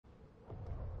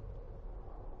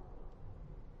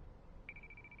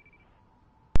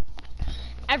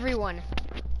Everyone,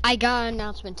 I got an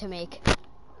announcement to make.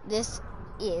 This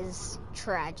is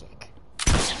tragic.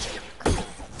 Come on.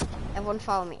 Everyone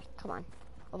follow me. Come on.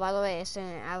 Oh, by the way, I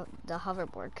sent out the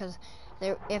hoverboard because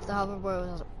if the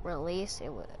hoverboard was released, it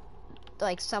would,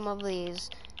 like, some of these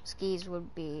skis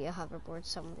would be a hoverboard,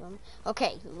 some of them.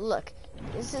 Okay, look.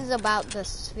 This is about the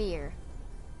sphere.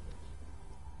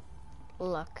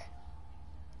 Look.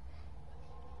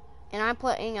 And I'm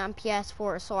playing on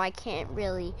PS4, so I can't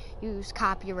really use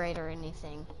copyright or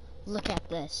anything. Look at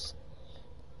this.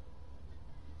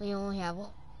 We only have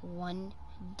 1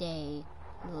 day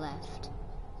left.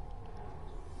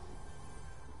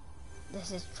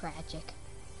 This is tragic.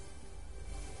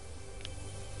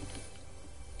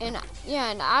 And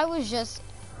yeah, and I was just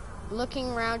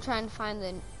looking around trying to find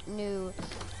the new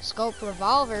scope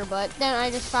revolver, but then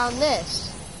I just found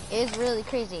this. It's really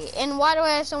crazy. And why do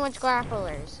I have so much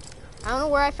grapplers? I don't know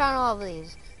where I found all of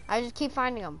these. I just keep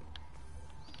finding them.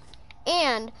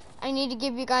 And I need to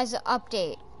give you guys an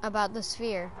update about the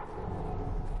sphere.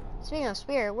 Speaking of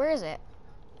sphere, where is it?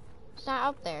 It's not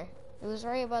up there. It was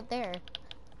right about there.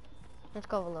 Let's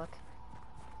go have a look.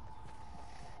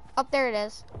 Up there it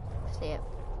is. See it.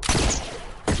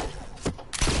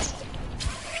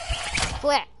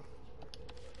 Flip.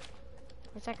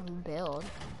 Wish I can build.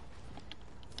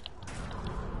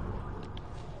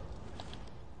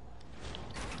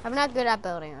 I'm not good at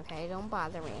building, okay? Don't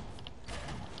bother me.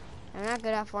 I'm not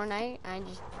good at Fortnite. I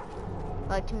just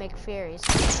like to make fairies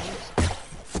sometimes.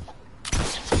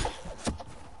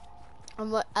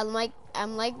 I'm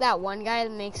like that one guy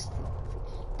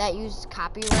that uses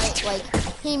copyright. Like,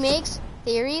 he makes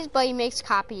theories, but he does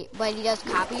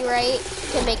copyright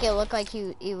to make it look like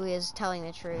he was telling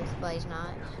the truth, but he's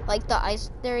not. Like the ice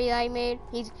theory that I made,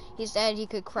 he said he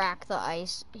could crack the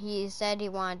ice. He said he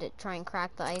wanted to try and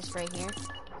crack the ice right here.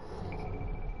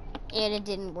 And it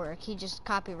didn't work. He just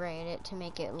copyrighted it to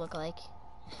make it look like,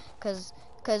 cause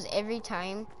every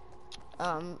time,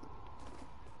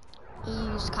 he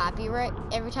used copyright.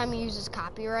 Every time he uses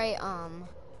copyright,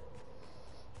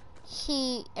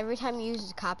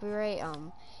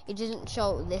 it doesn't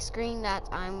show this screen that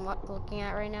I'm looking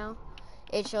at right now.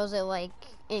 It shows it like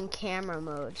in camera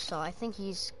mode. So I think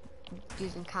he's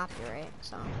using copyright.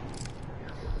 So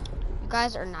you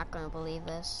guys are not gonna believe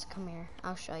this. Come here,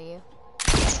 I'll show you.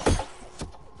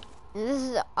 And this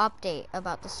is an update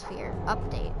about the sphere.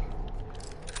 Update.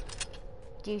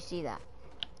 Do you see that?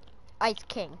 Ice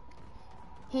King.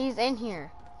 He's in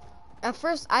here. At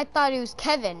first, I thought it was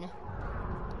Kevin.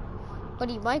 But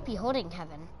he might be holding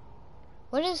Kevin.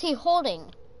 What is he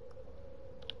holding?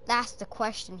 That's the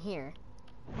question here.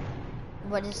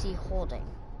 What is he holding?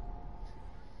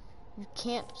 You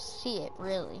can't see it,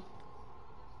 really.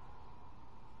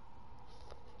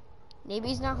 Maybe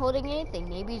he's not holding anything.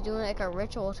 Maybe he's doing like a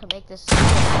ritual to make this. He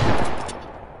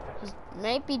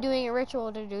might be doing a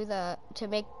ritual to do to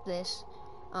make this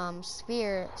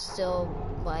sphere still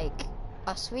like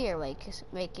a sphere, like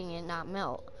making it not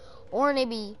melt. Or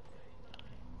maybe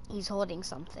he's holding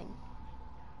something.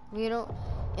 We don't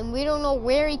know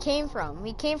where he came from.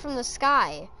 He came from the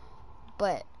sky,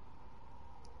 but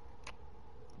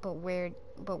where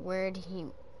did he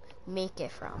make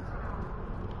it from?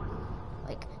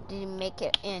 Like, did he make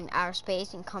it in outer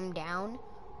space and come down?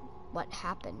 What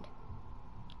happened?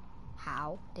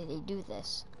 How did he do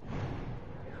this?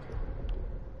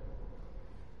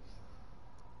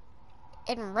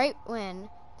 And right when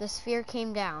the sphere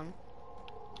came down,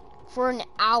 for 1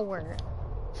 hour,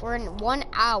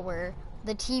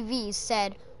 the TV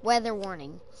said weather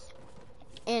warning.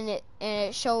 And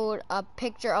it showed a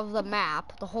picture of the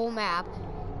map, the whole map,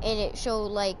 and it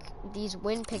showed like these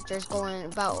wind pictures going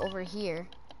about over here,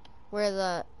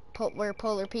 where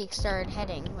Polar Peak started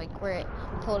heading, like where it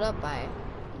pulled up by.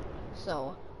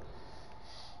 So,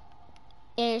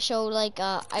 and it showed like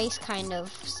a ice kind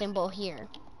of symbol here.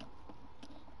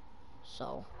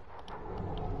 So,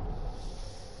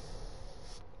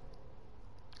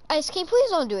 Ice King, please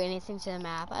don't do anything to the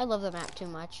map. I love the map too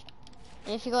much.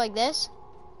 And if you go like this,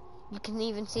 you can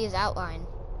even see his outline.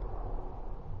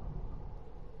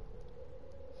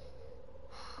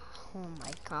 Oh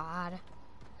my god.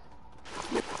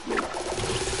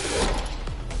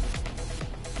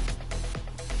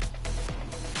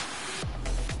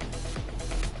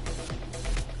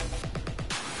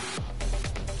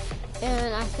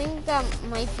 And I think that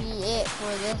might be it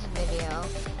for this video.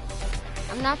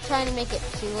 I'm not trying to make it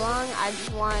too long. I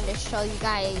just wanted to show you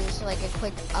guys like a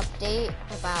quick update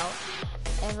about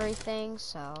everything.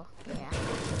 So yeah.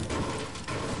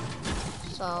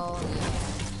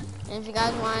 And if you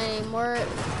guys want any more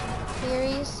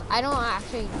theories, I don't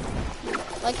actually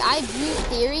like I do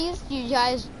theories, you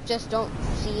guys just don't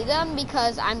see them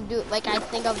because I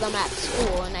think of them at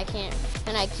school and I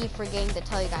keep forgetting to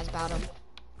tell you guys about them.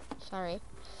 Sorry.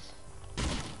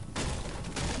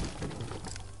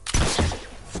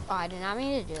 Oh, I did not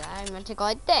mean to do that. I meant to go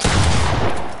like this.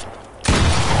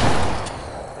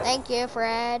 Thank you,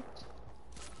 Fred.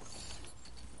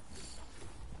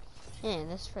 Man,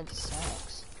 this Fred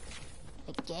sucks.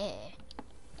 Like, yeah.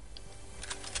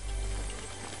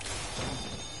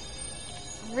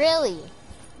 Really?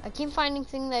 I keep finding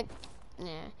things that...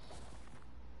 Nah.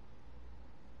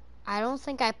 I don't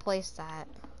think I placed that.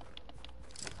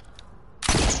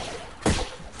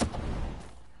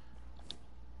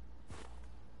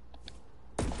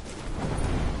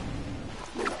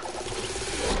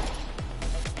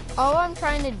 All I'm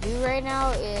trying to do right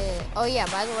now is... Oh yeah,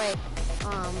 by the way,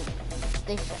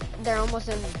 they're almost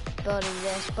done building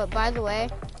this. But by the way,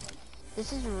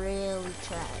 this is really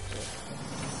tragic.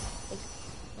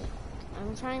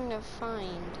 I'm trying to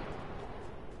find...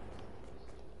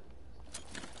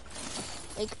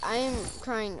 I am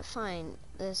trying to find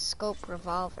this scope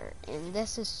revolver, and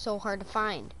this is so hard to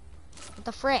find. What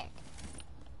the frick?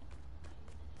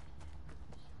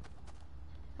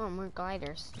 Oh, more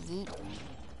gliders. Yeet.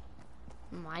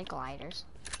 My gliders.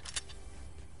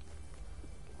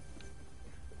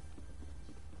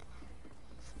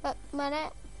 But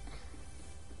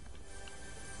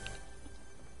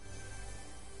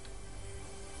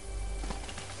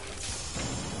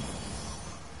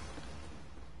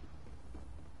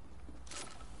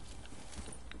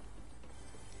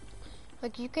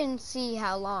like you can see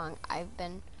how long I've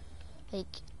been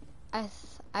I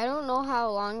don't know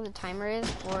how long the timer is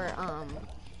for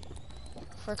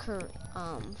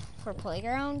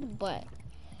playground, but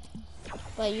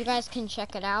you guys can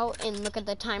check it out and look at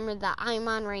the timer that I'm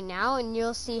on right now and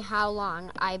you'll see how long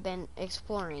I've been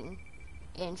exploring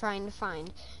and trying to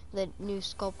find the new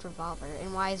scoped revolver.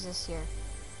 And why is this here?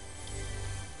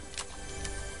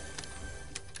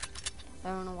 I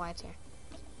don't know why it's here.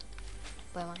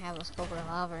 But I might have a scope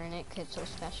revolver in it because it's so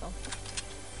special.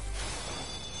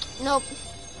 Nope.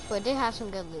 But it did have some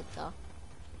good loot though.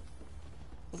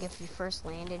 Like if you first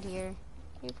landed here,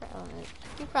 you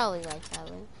probably like that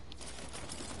loot.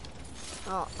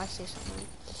 Oh, I see something.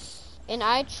 And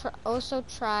I also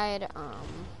tried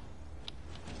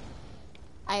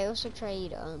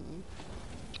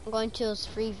going to those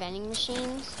free vending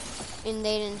machines, and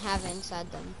they didn't have it inside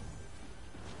them.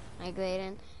 Like they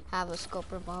didn't have a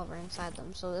scope revolver inside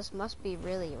them, so this must be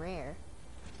really rare.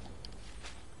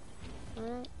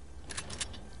 Alright.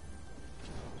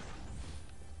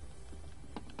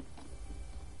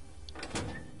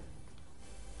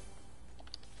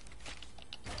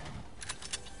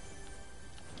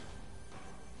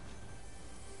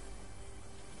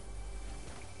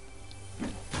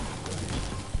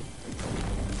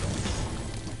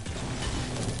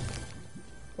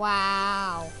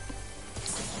 Wow.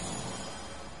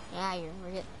 Yeah, you're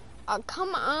forget. Oh,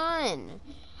 come on.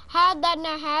 How'd that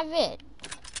not have it?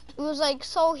 It was like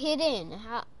so hidden.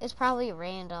 It's probably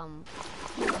random.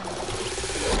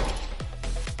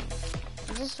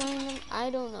 Just random? I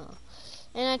don't know.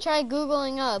 And I tried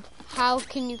Googling up how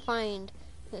can you find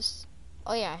this.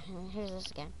 Oh yeah, here's this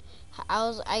again.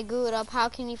 I Googled up how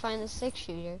can you find the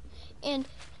 6-shooter, and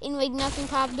like nothing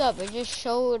popped up. It just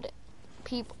showed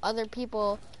other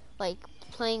people like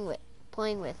playing with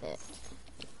it.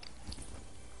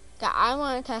 I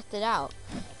want to test it out.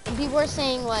 And people are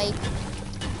saying like,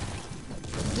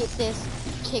 get this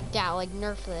kicked out, like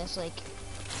nerf this, like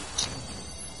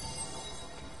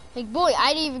boy,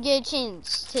 I didn't even get a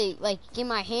chance to like get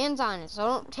my hands on it, so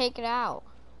don't take it out.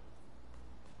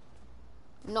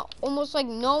 No, almost like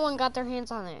no one got their hands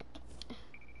on it.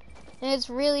 And it's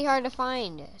really hard to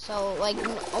find, so like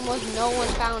almost no one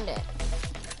found it.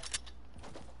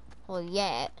 Well,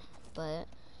 yet, but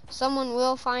someone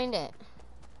will find it.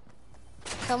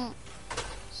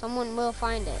 Someone will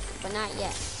find it, but not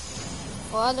yet.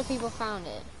 Well, other people found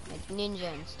it, like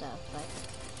Ninja and stuff,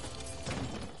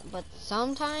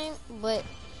 but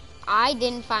I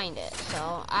didn't find it,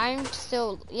 so I'm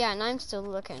still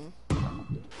looking.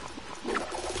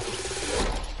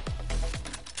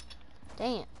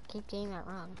 Dang it, keep getting that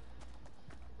wrong.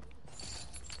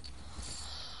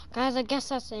 Guys, I guess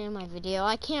that's the end of my video.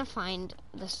 I can't find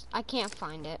this. I can't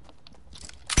find it.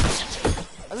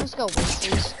 Let's go with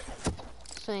these.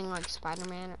 Something like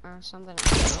Spider-Man or something.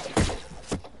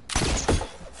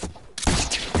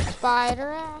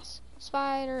 Spider ass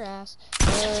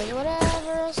does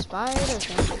whatever a spider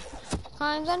can.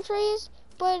 Climbs on trees,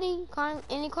 but he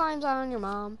climbs on your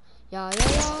mom. Yeah.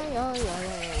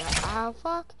 Ow,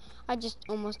 fuck. I just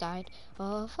almost died.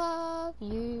 Oh, fuck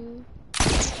you.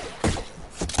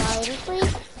 Spider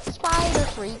freak,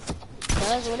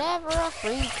 does whatever a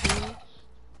freak can.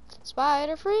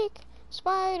 Spider freak,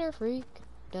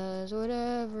 does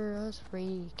whatever a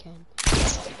freak can.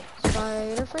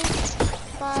 Spider freak,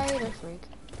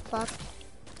 fuck.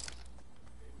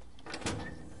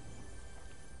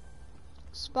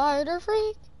 Spider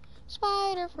freak,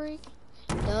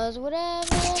 does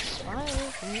whatever a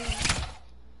spider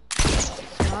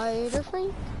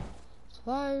freak.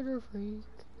 Spider freak,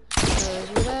 does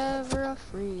whatever a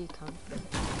freak can.